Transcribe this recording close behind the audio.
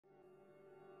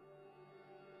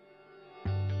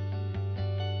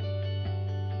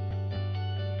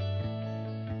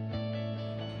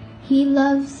He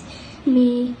loves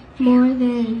me more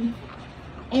than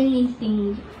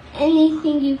anything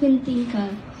you can think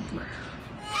of. And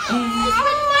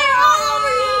fire all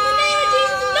over you in the name of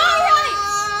Jesus. No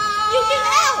rights. You get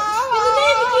out in the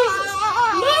name of Jesus.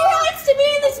 No rights to be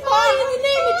in this body in the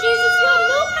name of Jesus. You have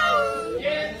no power.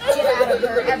 Get out of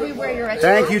her everywhere you're attached.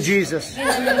 Thank you, Jesus. In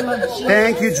the name of Jesus.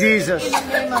 Thank you, Jesus. In the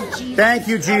name of Jesus. Thank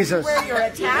you, Jesus. Everywhere you're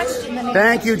attached. In the name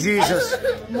Thank of you, Jesus.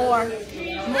 Jesus. More of it.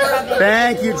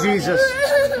 Thank you, Jesus.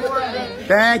 More of it.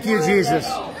 Thank you, Jesus.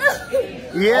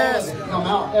 Yes. Come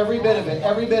out. Every bit of it.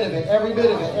 Every bit of it. Every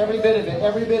bit of it. Every bit of it.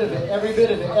 Every bit of it. Every bit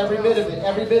of it. Every bit of it.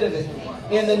 Every bit of it.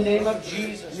 In the name of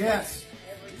Jesus. Yes.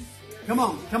 Come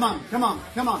on. Come on. Come on.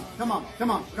 Come on. Come on.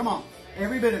 Come on. Come on.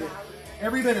 Every bit of it.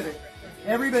 Every bit of it.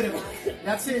 Every bit of it.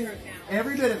 That's it.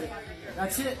 Every bit of it.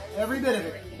 That's it. Every bit of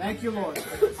it. Thank you, Lord.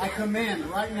 I command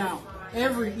right now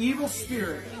every evil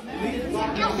spirit.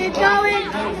 Keep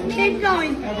going. Keep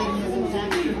going.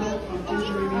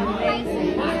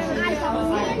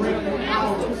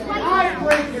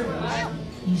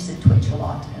 You used to twitch a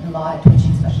lot, and a lot of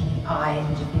twitching, especially the eye,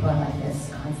 and just be going like this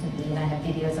constantly, and I have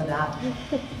videos of that.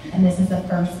 And this is the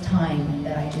first time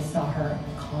that I just saw her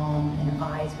calm, and her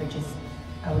eyes were just,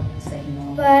 I would say,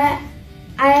 normal. But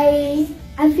I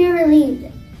feel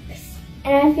relieved.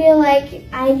 And I feel like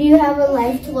I do have a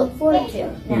life to look forward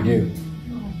to now. You do.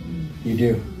 You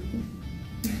do.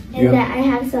 And that I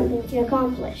have something to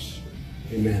accomplish.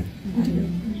 Amen.